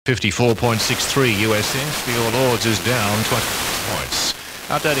54.63 US cents. The All Ords is down 20 points.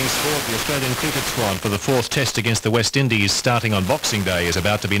 Updating sport, the Australian cricket squad for the fourth test against the West Indies starting on Boxing Day is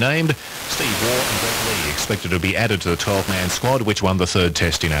about to be named. Steve Waugh and Brett Lee expected to be added to the 12-man squad, which won the third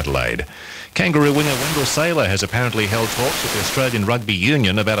test in Adelaide. Kangaroo winger Wendell Saylor has apparently held talks with the Australian Rugby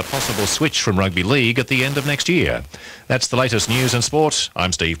Union about a possible switch from Rugby League at the end of next year. That's the latest news and sport.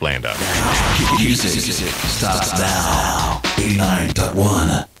 I'm Steve Blander. Music starts now.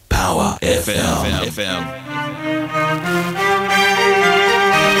 89.1 Power FM.